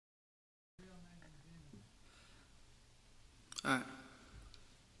Alright.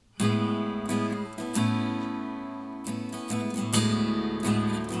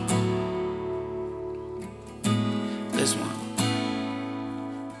 This one.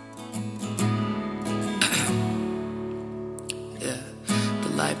 Yeah, the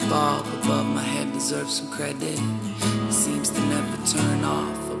light bulb above my head deserves some credit. It seems to never turn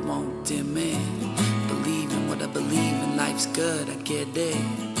off, it won't dim it. Believe in what I believe in, life's good, I get it.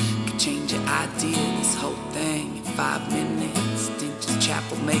 Could change your idea, this whole thing in 5 minutes. Think just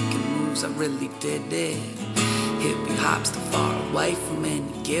chapel making moves, I really did it. Hippie hops too far away from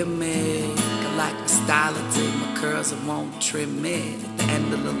any gimmick. I like my style, I dig my curls, I won't trim it. At the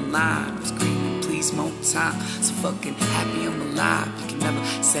end of the line, I'm screaming please more time. So fucking happy I'm alive. You can never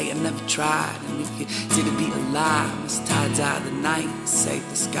say I never tried. And if you didn't be alive, it's Tye Dye the Night, save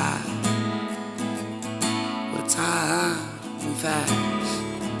the sky. What a time we've had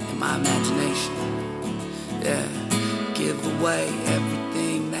in my imagination. Yeah, give away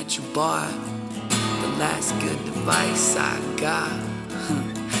everything that you bought. The last good advice I got.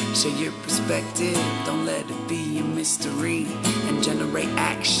 Share your perspective, don't let it be a mystery. And generate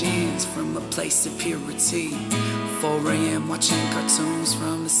actions from a place of purity. 4 AM watching cartoons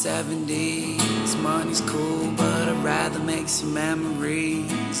from the 70s. Money's cool, but I'd rather make some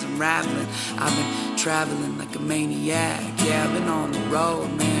memories. Unraveling, I've been traveling like a maniac. Yeah, I've been on the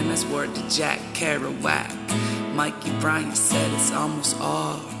road, man, that's word to Jack Kerouac. Mikey Bryant said it's almost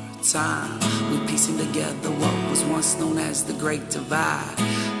all time. We're piecing together what was once known as the Great Divide.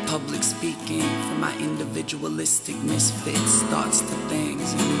 Public speaking from my individualistic misfits, thoughts to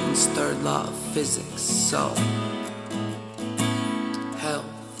things, and Newton's third law of physics. So, health,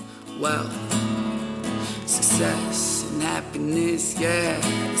 wealth, success, and happiness, yeah.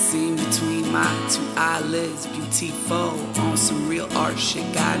 The scene between my 2 eyelids, beautiful. On some real art shit,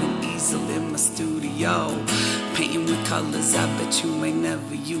 got an easel in my studio. Painting with colors I bet you ain't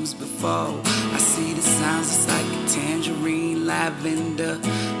never used before. I see the sounds, it's like a tangerine, lavender.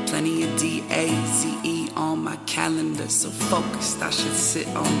 Plenty of D-A-Z-E on my calendar. So focused, I should sit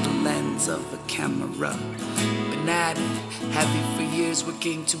on the lens of a camera. Been at it, heavy for years,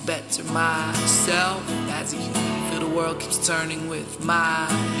 working to better myself. As a human, feel the world keeps turning with my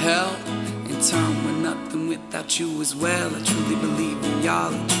help. In turn, we're nothing without you as well. I truly believe in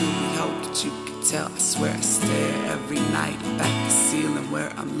y'all, I truly hope that you can tell. I swear I stare every night up at the ceiling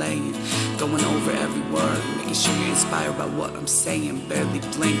where I'm laying, going over every word, making sure you're inspired by what I'm saying. Barely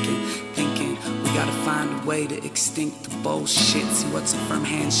blinking, thinking we gotta find a way to extinct the bullshit. See what's a firm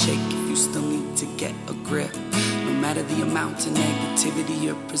handshake if you still need to get a grip. No matter the amount of negativity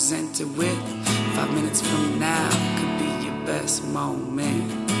you're presented with, 5 minutes from now could be your best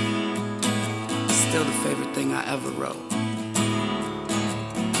moment. Still the favorite thing I ever wrote.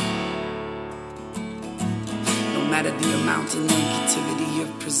 No matter the amount of negativity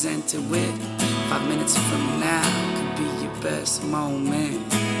you're presented with, 5 minutes from now could be your best moment.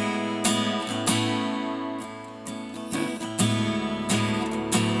 Yeah.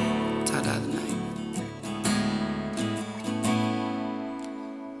 Tye Dye the Night.